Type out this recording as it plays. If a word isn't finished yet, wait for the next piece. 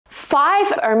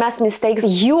5 Hermes mistakes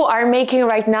you are making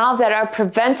right now that are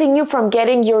preventing you from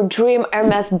getting your dream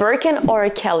Hermes Birkin or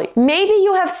Kelly. Maybe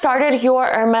you have started your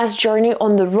Hermes journey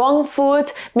on the wrong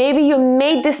foot. Maybe you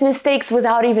made these mistakes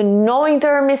without even knowing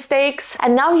they're mistakes,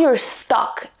 and now you're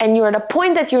stuck and you're at a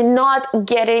point that you're not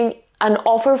getting an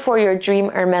offer for your dream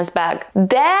Hermes bag.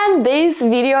 Then this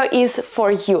video is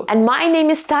for you. And my name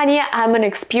is Tania. I'm an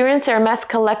experienced Hermes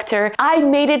collector. I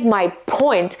made it my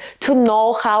point to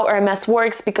know how Hermes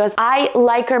works because I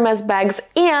like Hermes bags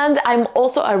and I'm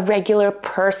also a regular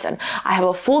person. I have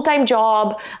a full-time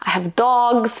job, I have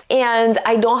dogs, and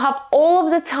I don't have all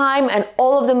of the time and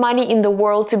all of the money in the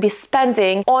world to be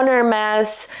spending on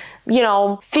Hermes, you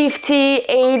know, $50,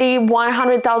 $80,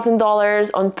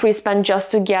 $100,000 on pre-spend just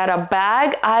to get a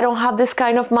bag. I don't have this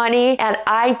kind of money, and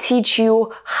I teach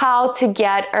you how to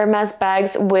get Hermes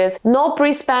bags with no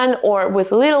pre-spend or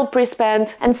with little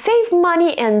pre-spend and save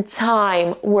money and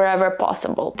time wherever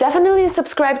possible. Definitely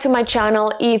subscribe to my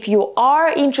channel if you are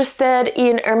interested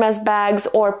in Hermes bags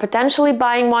or potentially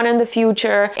buying one in the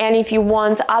future, and if you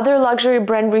want other luxury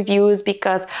brand reviews,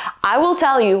 because I will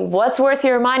tell you what's worth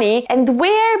your money and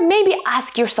where. Maybe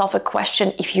ask yourself a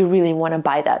question if you really want to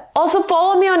buy that. Also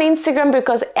follow me on Instagram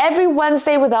because every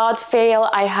Wednesday without fail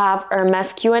I have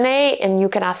Hermes Q&A and you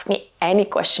can ask me any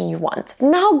question you want.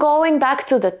 Now going back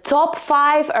to the top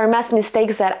 5 Hermes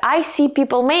mistakes that I see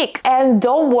people make. And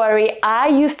don't worry, I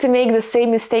used to make the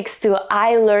same mistakes too.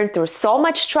 I learned through so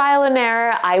much trial and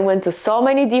error. I went to so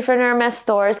many different Hermes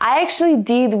stores. I actually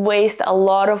did waste a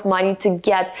lot of money to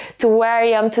get to where I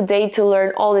am today, to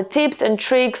learn all the tips and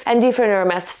tricks and different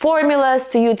Hermes formulas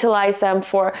to utilize them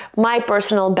for my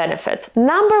personal benefit.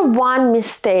 Number 1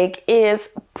 mistake is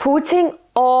putting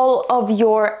all of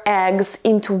your eggs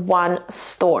into one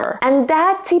store. And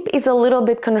that tip is a little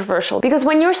bit controversial because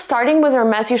when you're starting with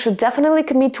Hermes, you should definitely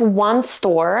commit to one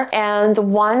store and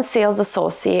one sales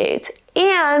associate.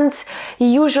 And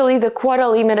usually the quota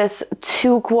limit is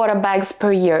 2 quota bags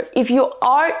per year. If you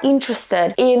are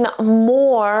interested in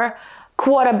more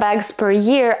quota bags per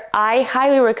year, I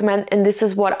highly recommend, and this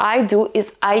is what I do,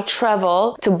 is I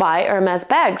travel to buy Hermes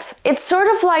bags. It's sort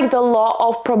of like the law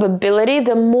of probability.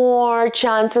 The more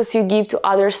chances you give to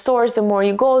other stores, the more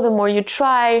you go, the more you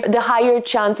try, the higher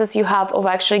chances you have of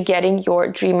actually getting your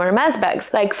dream Hermes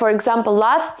bags. Like for example,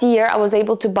 last year I was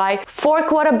able to buy 4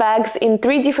 quota bags in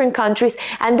 3 different countries,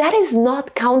 and that is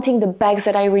not counting the bags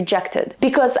that I rejected,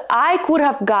 because I could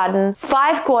have gotten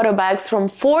 5 quota bags from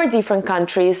 4 different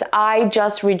countries. I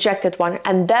just rejected one,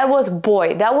 and that was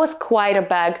quite a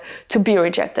bag to be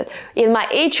rejected. In my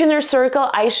H inner circle,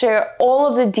 I share all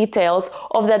of the details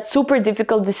of that super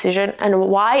difficult decision and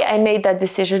why I made that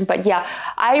decision. But yeah,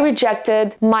 I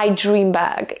rejected my dream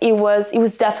bag. It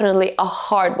was definitely a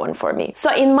hard one for me.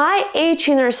 So in my H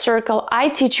inner circle, I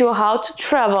teach you how to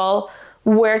travel,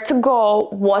 where to go,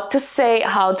 what to say,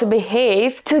 how to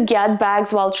behave to get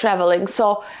bags while traveling.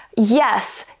 So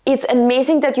yes, it's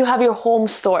amazing that you have your home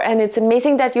store, and it's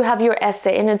amazing that you have your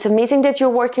essay, and it's amazing that you're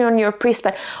working on your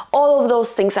pre-spend. All of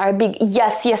those things are big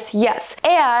yes, yes, yes.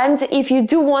 And if you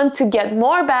do want to get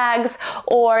more bags,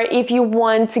 or if you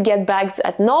want to get bags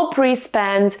at no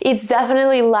pre-spend, it's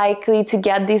definitely likely to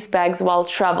get these bags while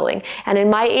traveling. And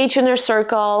in my H inner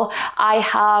circle, I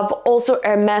have also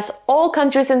Hermes All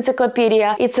Countries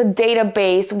Encyclopedia. It's a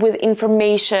database with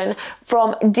information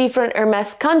from different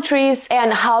Hermes countries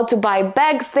and how to buy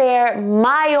bags there,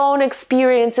 my own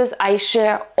experiences. I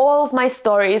share all of my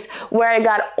stories, where I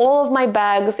got all of my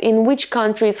bags, in which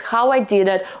countries, how I did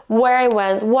it, where I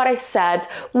went, what I said,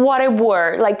 what I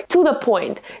wore, like to the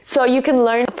point. So you can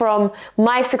learn from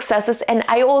my successes, and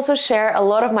I also share a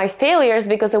lot of my failures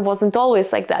because it wasn't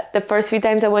always like that. The first few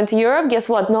times I went to Europe, guess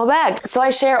what? No bag. So I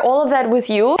share all of that with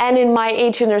you, and in my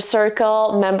H inner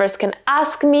circle, members can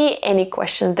ask me any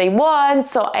question they want.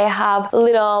 So I have a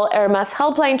little Hermes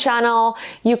helpline channel.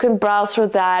 You can browse through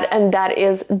that, and that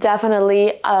is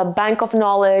definitely a bank of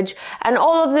knowledge and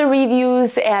all of the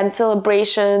reviews and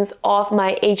celebrations of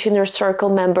my H inner circle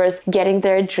members getting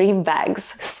their dream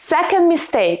bags. Second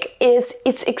mistake is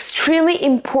it's extremely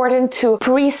important to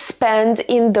pre-spend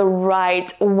in the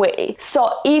right way.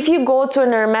 So if you go to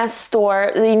an Hermes store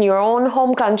in your own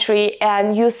home country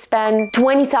and you spend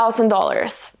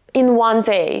 $20,000, in one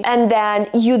day and then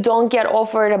you don't get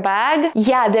offered a bag,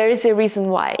 yeah, there is a reason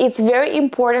why. It's very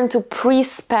important to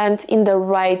pre-spend in the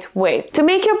right way. To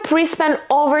make your pre-spend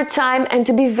over time and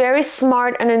to be very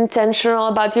smart and intentional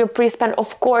about your pre-spend,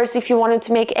 of course, if you wanted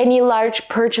to make any large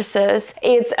purchases,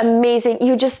 it's amazing.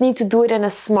 You just need to do it in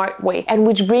a smart way. And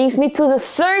which brings me to the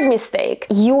third mistake.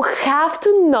 You have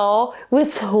to know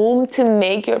with whom to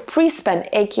make your pre-spend,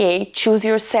 aka choose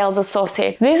your sales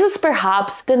associate. This is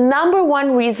perhaps the number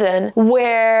one reason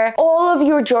where all of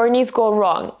your journeys go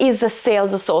wrong, is the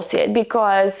sales associate,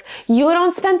 because you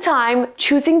don't spend time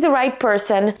choosing the right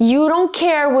person, you don't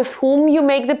care with whom you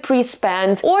make the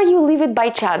pre-spend, or you leave it by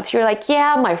chance. You're like,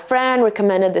 yeah, my friend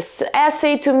recommended this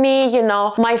essay to me, you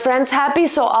know, my friend's happy,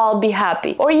 so I'll be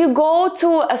happy. Or you go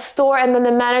to a store and then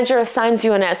the manager assigns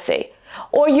you an essay.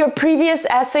 Or your previous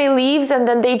essay leaves and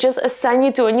then they just assign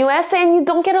you to a new essay and you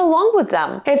don't get along with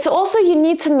them. It's also, you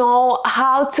need to know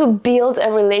how to build a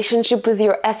relationship with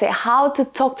your essay, how to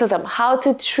talk to them, how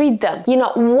to treat them, you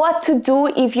know, what to do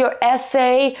if your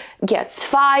essay gets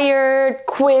fired,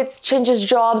 quits, changes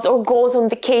jobs, or goes on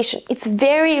vacation. It's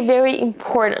very, very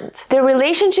important. The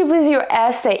relationship with your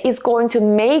essay is going to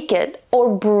make it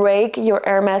or break your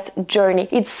Hermes journey.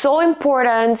 It's so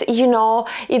important, you know,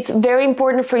 it's very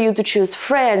important for you to choose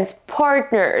friends,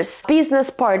 partners, business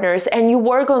partners, and you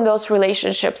work on those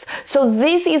relationships. So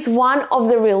this is one of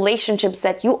the relationships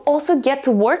that you also get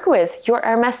to work with, your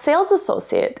Hermes sales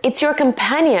associate. It's your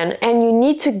companion and you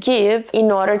need to give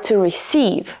in order to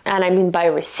receive. And I mean by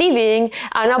receiving,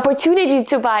 an opportunity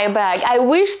to buy a bag. I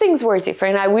wish things were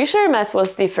different. I wish Hermes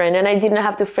was different and I didn't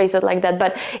have to phrase it like that,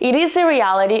 but it is a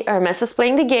reality. Hermes is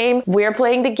playing the game, we're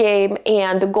playing the game,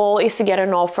 and the goal is to get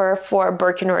an offer for a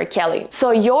Birkin or a Kelly. So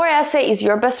your essay is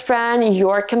your best friend,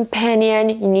 your companion.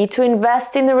 You need to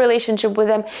invest in the relationship with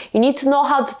them. You need to know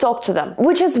how to talk to them,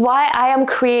 which is why I am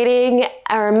creating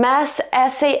Hermes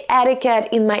essay etiquette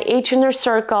in my H&R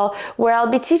circle, where I'll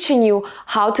be teaching you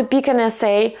how to pick an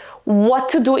essay, what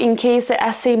to do in case the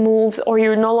essay moves or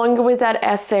you're no longer with that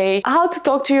essay, how to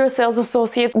talk to your sales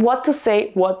associates, what to say,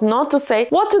 what not to say,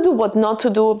 what to do, what not to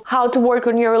do, how to work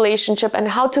on your relationship, and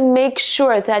how to make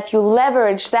sure that you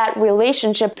leverage that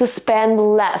relationship to spend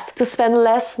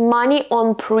less money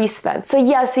on pre-spend. So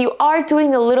yes, you are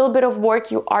doing a little bit of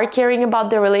work, you are caring about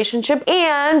the relationship,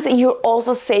 and you're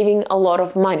also saving a lot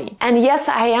of money. And yes,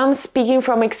 I am speaking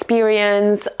from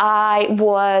experience. I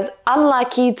was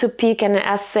unlucky to pick an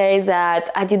essay that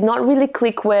I did not really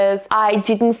click with. I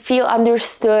didn't feel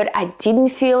understood. I didn't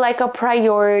feel like a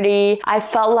priority. I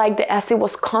felt like the essay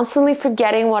was constantly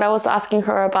forgetting what I was asking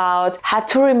her about. Had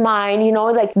to remind, you know,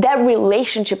 like that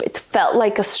relationship, it felt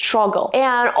like a struggle.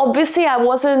 And obviously I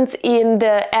wasn't in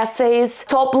the essay's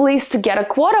top list to get a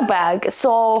quota bag.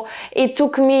 So it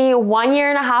took me 1.5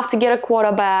 years to get a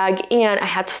quota bag, and I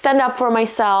had to stand up for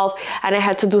myself and I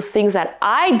had to do things that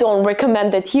I don't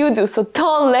recommend that you do. So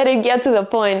don't let it get to the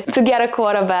point to get a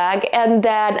quota bag. And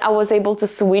then I was able to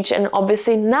switch, and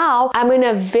obviously now I'm in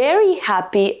a very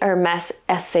happy Hermes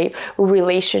essay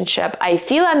relationship. I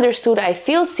feel understood, I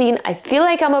feel seen, I feel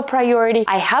like I'm a priority,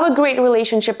 I have a great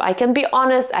relationship, I can be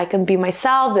honest, I can be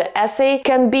myself, the essay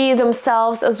can be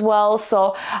themselves as well.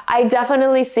 So I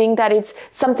definitely think that it's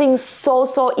something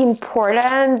so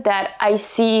important that I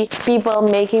see people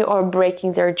making or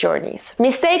breaking their journeys.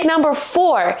 Mistake number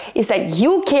 4 is that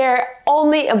you care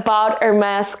only about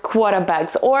Hermes quota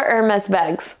bags or Hermes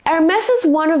bags. Hermes is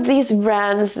one of these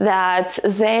brands that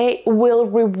they will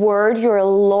reward your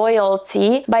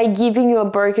loyalty by giving you a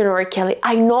Birkin or a Kelly.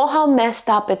 I know how messed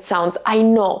up it sounds, I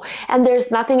know, and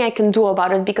there's nothing I can do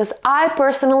about it because I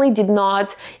personally did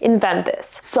not invent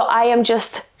this. So I am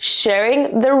just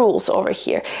sharing the rules over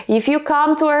here. If you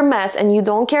come to Hermes and you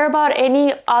don't care about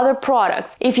any other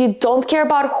products, if you don't care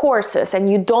about horses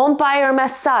and you don't buy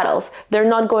Hermes saddles, they're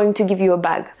not going to give you a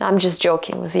bag. I'm just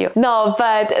joking with you. No,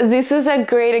 but this is a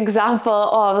great example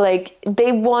of like,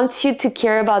 they want you to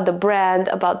care about the brand,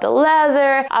 about the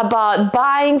leather, about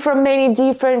buying from many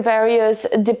different various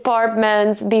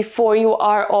departments before you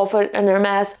are offered an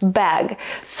Hermes bag.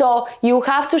 So you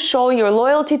have to show your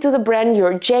loyalty to the brand,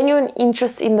 your genuine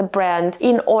interest in the brand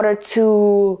in order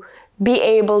to be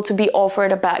able to be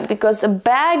offered a bag, because a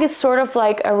bag is sort of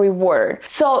like a reward.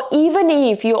 So even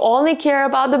if you only care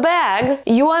about the bag,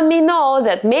 you and me know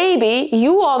that maybe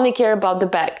you only care about the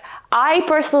bag. I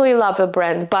personally love a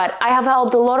brand, but I have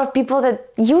helped a lot of people that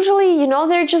usually, you know,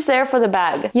 they're just there for the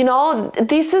bag. You know,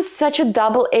 this is such a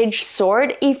double-edged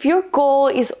sword. If your goal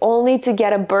is only to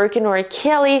get a Birkin or a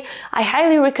Kelly, I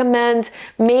highly recommend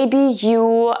maybe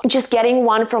you just getting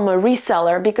one from a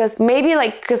reseller, because maybe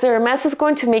like, because Hermes is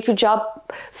going to make your job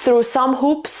through some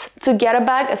hoops to get a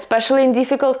bag, especially in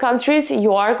difficult countries.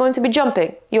 You are going to be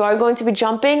jumping. You are going to be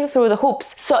jumping through the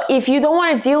hoops. So if you don't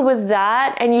want to deal with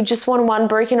that and you just want one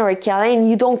Birkin or a Kelly and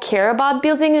you don't care about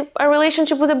building a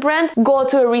relationship with a brand, go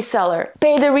to a reseller.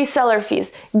 Pay the reseller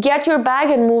fees. Get your bag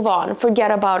and move on.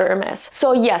 Forget about Hermes.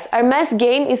 So yes, Hermes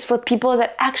game is for people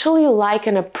that actually like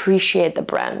and appreciate the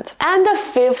brand. And the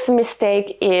fifth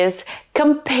mistake is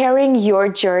comparing your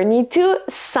journey to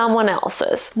someone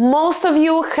else's. Most of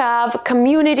you have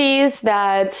communities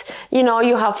that, you know,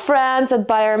 you have friends that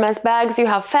buy Hermes bags, you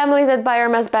have family that buy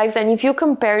Hermes bags, and if you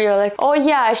compare, you're like, oh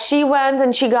yeah, she went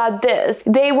and she got this,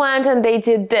 they went and they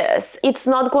did this. It's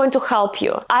not going to help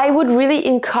you. I would really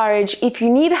encourage, if you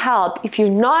need help, if you're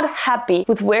not happy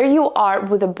with where you are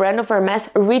with the brand of Hermes,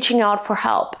 reaching out for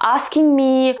help, asking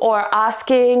me or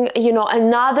asking, you know,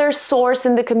 another source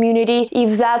in the community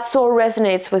if that so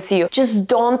resonates with you. Just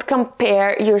don't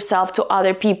compare yourself to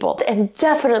other people. And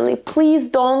definitely, please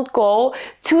don't go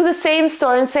to the same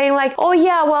store and saying like, oh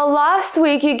yeah, well, last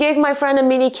week you gave my friend a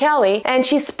mini Kelly and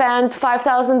she spent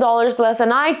 $5,000 less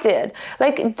than I did.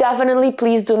 Like, definitely,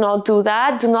 please do not do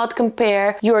that. Do not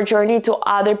compare your journey to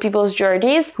other people's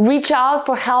journeys. Reach out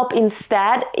for help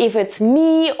instead. If it's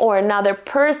me or another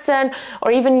person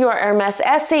or even your Hermes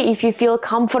essay, if you feel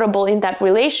comfortable in that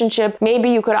relationship,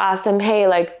 maybe you could ask them, hey,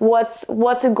 like,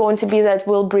 what's it going to be that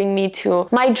will bring me to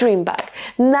my dream bag?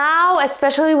 Now,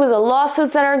 especially with the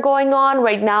lawsuits that are going on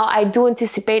right now, I do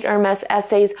anticipate Hermes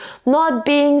essays not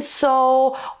being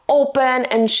so open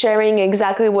and sharing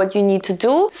exactly what you need to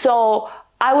do. So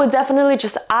I would definitely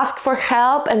just ask for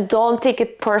help and don't take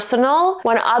it personal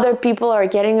when other people are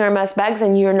getting Hermes bags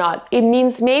and you're not. It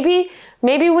means maybe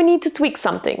we need to tweak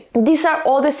something. These are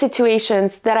all the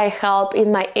situations that I help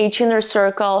in my H inner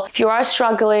circle. If you are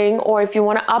struggling or if you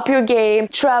want to up your game,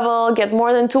 travel, get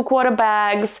more than 2 quota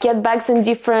bags, get bags in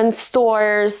different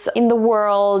stores in the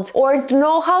world, or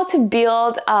know how to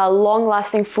build a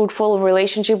long-lasting, fruitful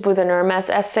relationship with an Hermes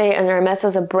essay and Hermes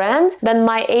as a brand, then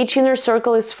my H inner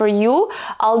circle is for you.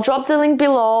 I'll drop the link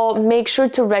below. Make sure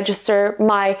to register.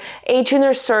 My H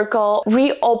inner circle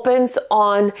reopens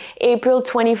on April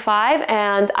 25.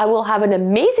 And I will have an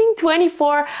amazing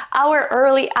 24-hour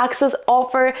early access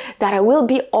offer that I will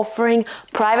be offering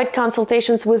private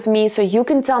consultations with me so you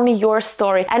can tell me your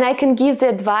story and I can give the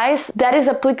advice that is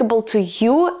applicable to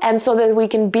you, and so that we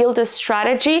can build a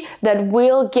strategy that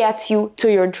will get you to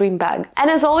your dream bag. And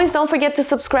as always, don't forget to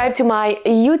subscribe to my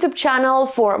YouTube channel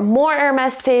for more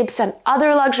Hermes tips and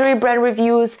other luxury brand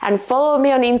reviews, and follow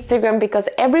me on Instagram because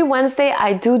every Wednesday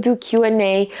I do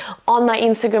Q&A on my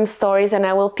Instagram stories and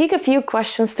I will pick a few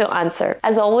questions to answer.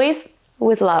 As always,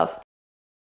 with love.